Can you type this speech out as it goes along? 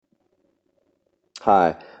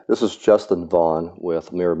Hi, this is Justin Vaughn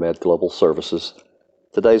with MiraMed Global Services.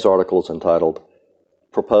 Today's article is entitled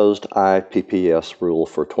Proposed IPPS Rule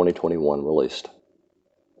for 2021 Released.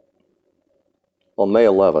 On May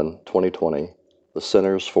 11, 2020, the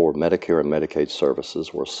Centers for Medicare and Medicaid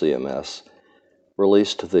Services, or CMS,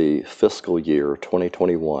 released the fiscal year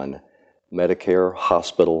 2021 Medicare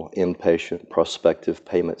Hospital Inpatient Prospective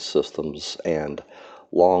Payment Systems and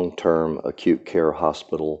Long-Term Acute Care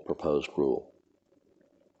Hospital Proposed Rule.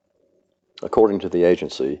 According to the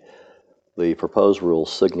agency, the proposed rule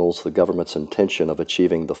signals the government's intention of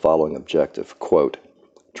achieving the following objective, quote,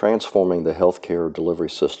 transforming the healthcare delivery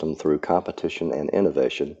system through competition and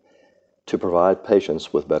innovation to provide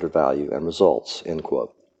patients with better value and results, end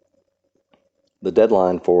quote. The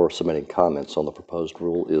deadline for submitting comments on the proposed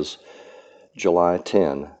rule is July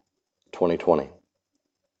 10, 2020.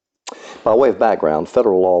 By way of background,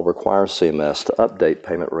 federal law requires CMS to update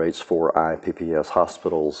payment rates for IPPS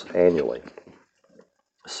hospitals annually.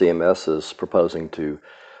 CMS is proposing to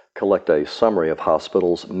collect a summary of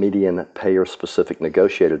hospitals' median payer-specific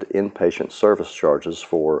negotiated inpatient service charges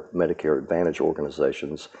for Medicare Advantage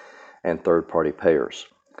organizations and third-party payers.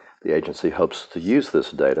 The agency hopes to use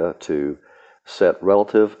this data to set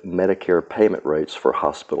relative Medicare payment rates for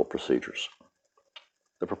hospital procedures.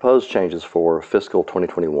 The proposed changes for fiscal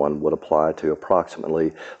 2021 would apply to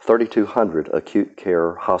approximately 3,200 acute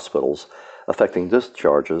care hospitals, affecting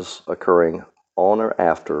discharges occurring on or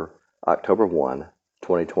after October 1,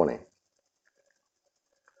 2020.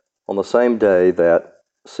 On the same day that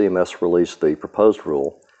CMS released the proposed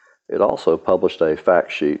rule, it also published a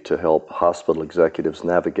fact sheet to help hospital executives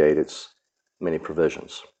navigate its many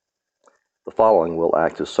provisions. The following will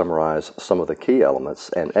act to summarize some of the key elements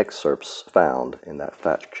and excerpts found in that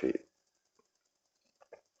fact sheet.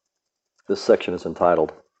 This section is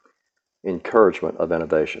entitled Encouragement of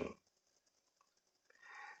Innovation.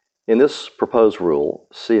 In this proposed rule,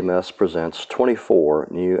 CMS presents 24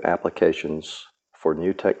 new applications for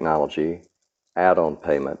new technology add-on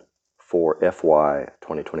payment for FY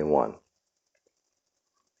 2021.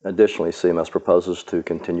 Additionally, CMS proposes to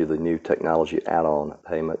continue the new technology add-on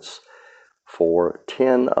payments for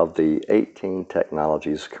 10 of the 18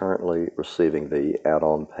 technologies currently receiving the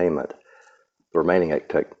add-on payment. The remaining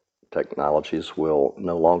 8 technologies will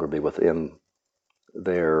no longer be within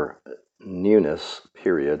their newness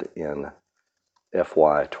period in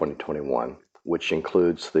FY 2021, which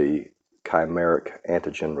includes the chimeric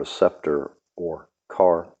antigen receptor or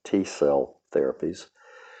CAR T-cell therapies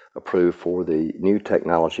approved for the new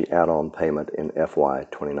technology add-on payment in FY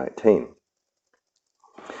 2019.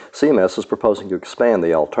 CMS is proposing to expand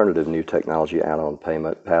the alternative new technology add-on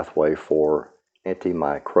payment pathway for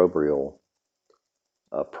antimicrobial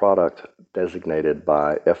product designated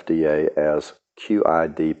by FDA as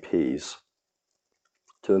QIDPs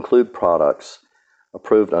to include products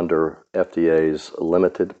approved under FDA's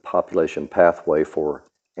limited population pathway for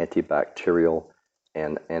antibacterial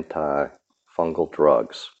and antifungal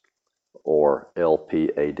drugs, or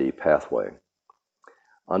LPAD pathway.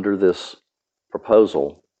 Under this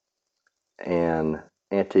proposal, an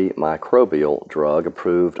antimicrobial drug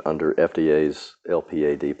approved under FDA's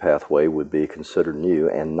LPAD pathway would be considered new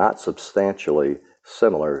and not substantially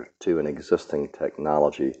similar to an existing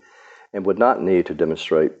technology, and would not need to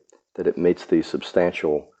demonstrate that it meets the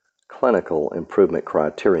substantial clinical improvement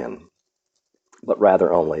criterion, but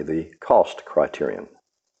rather only the cost criterion.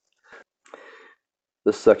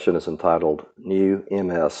 This section is entitled New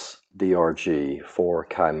MS-DRG for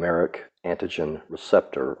Chimeric Antigen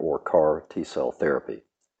Receptor or CAR T-cell therapy.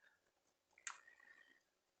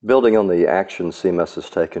 Building on the action CMS has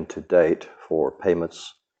taken to date for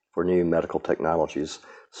payments for new medical technologies,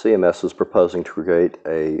 CMS is proposing to create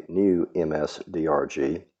a new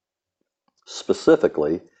MS-DRG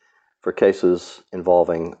specifically for cases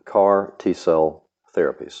involving CAR T-cell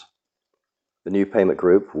therapies. The new payment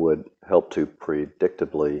group would help to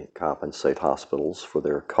predictably compensate hospitals for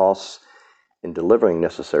their costs in delivering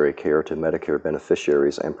necessary care to Medicare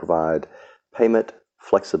beneficiaries and provide payment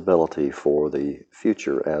flexibility for the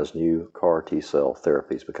future as new CAR T-cell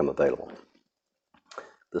therapies become available.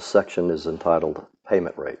 This section is entitled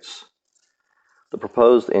Payment Rates. The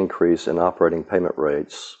proposed increase in operating payment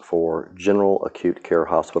rates for general acute care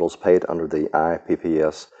hospitals paid under the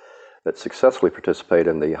IPPS that successfully participate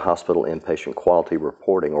in the Hospital Inpatient Quality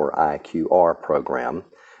Reporting, or IQR program,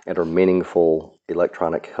 and are meaningful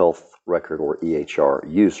electronic health record, or EHR,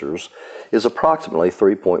 users, is approximately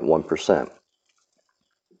 3.1%.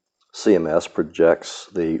 CMS projects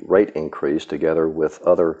the rate increase, together with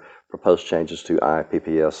other proposed changes to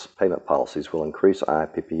IPPS payment policies, will increase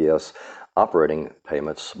IPPS operating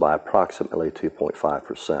payments by approximately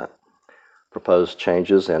 2.5%. Proposed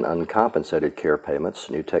changes in uncompensated care payments,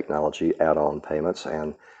 new technology add-on payments,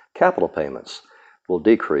 and capital payments will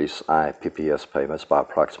decrease IPPS payments by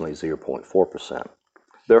approximately 0.4%.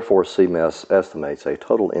 Therefore, CMS estimates a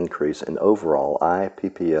total increase in overall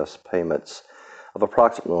IPPS payments of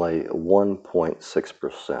approximately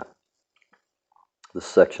 1.6%. This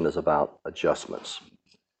section is about adjustments.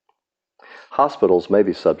 Hospitals may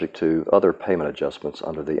be subject to other payment adjustments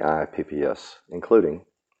under the IPPS, including,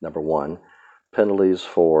 number one, penalties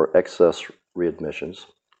for excess readmissions,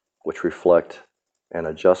 which reflect an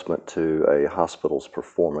adjustment to a hospital's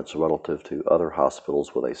performance relative to other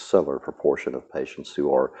hospitals with a similar proportion of patients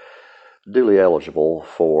who are duly eligible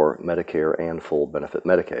for Medicare and full benefit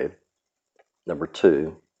Medicaid. Number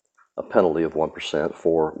two, a penalty of 1%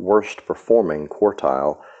 for worst performing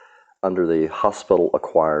quartile under the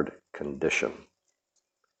hospital-acquired condition.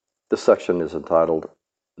 This section is entitled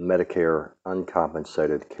Medicare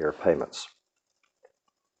Uncompensated Care Payments.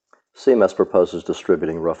 CMS proposes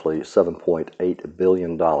distributing roughly $7.8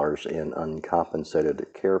 billion in uncompensated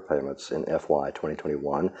care payments in FY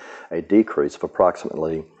 2021, a decrease of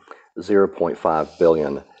approximately $0.5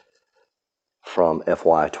 billion from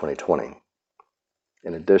FY 2020.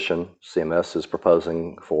 In addition, CMS is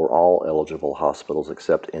proposing for all eligible hospitals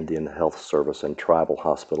except Indian Health Service and tribal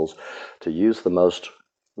hospitals to use the most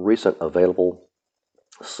recent available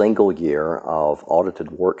single year of audited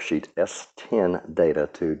worksheet S10 data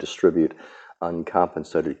to distribute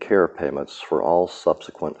uncompensated care payments for all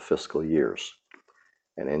subsequent fiscal years.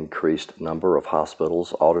 An increased number of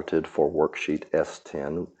hospitals audited for worksheet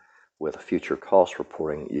S10 with future cost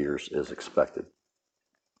reporting years is expected.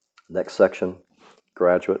 Next section,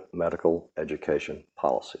 graduate medical education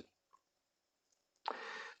policy.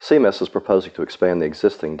 CMS is proposing to expand the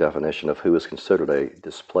existing definition of who is considered a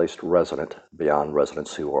displaced resident beyond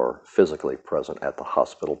residents who are physically present at the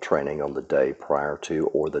hospital training on the day prior to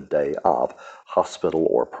or the day of hospital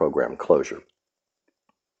or program closure.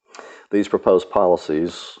 These proposed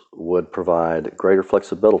policies would provide greater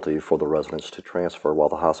flexibility for the residents to transfer while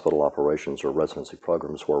the hospital operations or residency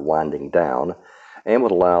programs were winding down, and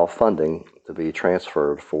would allow funding to be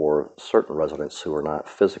transferred for certain residents who are not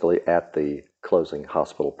physically at the closing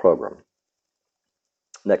hospital program.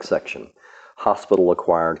 Next section, Hospital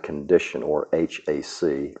Acquired Condition or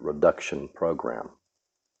HAC Reduction Program.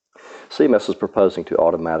 CMS is proposing to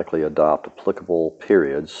automatically adopt applicable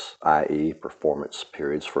periods, i.e. performance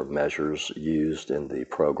periods for measures used in the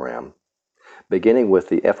program, beginning with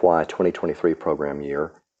the FY 2023 program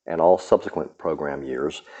year and all subsequent program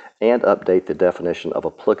years, and update the definition of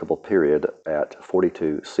applicable period at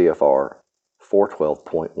 42 CFR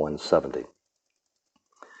 412.170.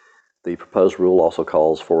 The proposed rule also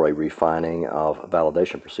calls for a refining of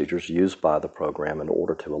validation procedures used by the program in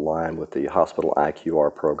order to align with the hospital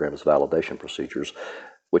IQR program's validation procedures,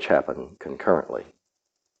 which happen concurrently.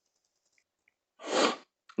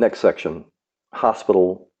 Next section,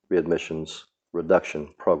 Hospital Readmissions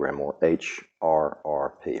Reduction Program, or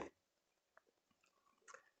HRRP.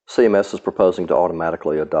 CMS is proposing to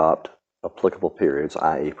automatically adopt applicable periods,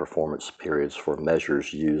 i.e. performance periods for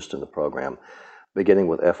measures used in the program, beginning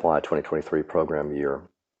with FY 2023 program year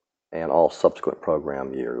and all subsequent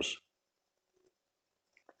program years,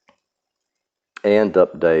 and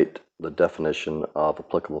update the definition of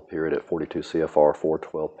applicable period at 42 CFR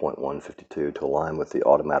 412.152 to align with the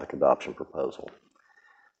automatic adoption proposal.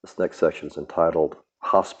 This next section is entitled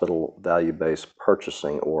Hospital Value-Based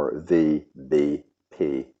Purchasing, or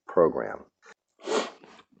VBP Program.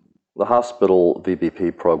 The Hospital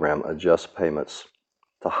VBP Program adjusts payments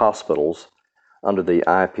to hospitals under the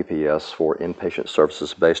IPPS for inpatient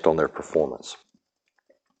services based on their performance.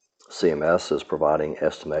 CMS is providing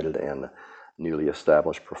estimated and newly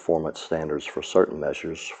established performance standards for certain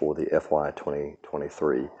measures for the FY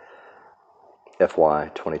 2023, FY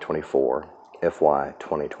 2024, FY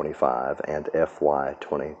 2025, and FY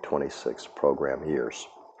 2026 program years.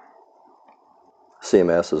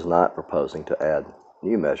 CMS is not proposing to add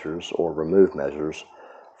new measures or remove measures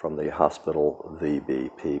from the hospital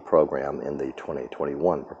VBP program in the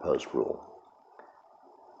 2021 proposed rule.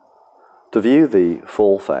 To view the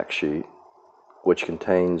full fact sheet, which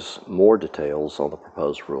contains more details on the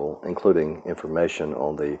proposed rule, including information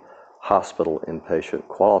on the Hospital Inpatient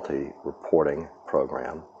Quality Reporting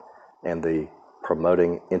Program and the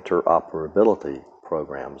Promoting Interoperability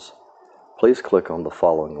Programs, please click on the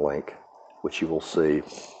following link, which you will see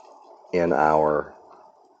in our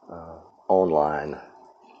online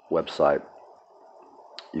website.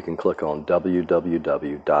 You can click on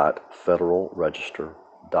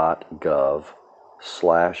www.federalregister.gov/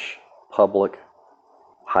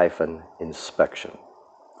 public-inspection.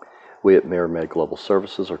 We at MiraMed Global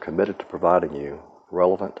Services are committed to providing you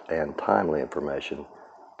relevant and timely information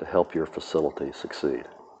to help your facility succeed.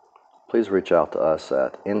 Please reach out to us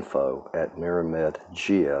at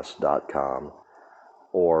info@miramedgs.com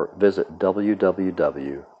or visit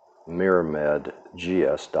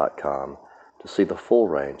www.miramedgs.com to see the full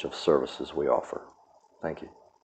range of services we offer. Thank you.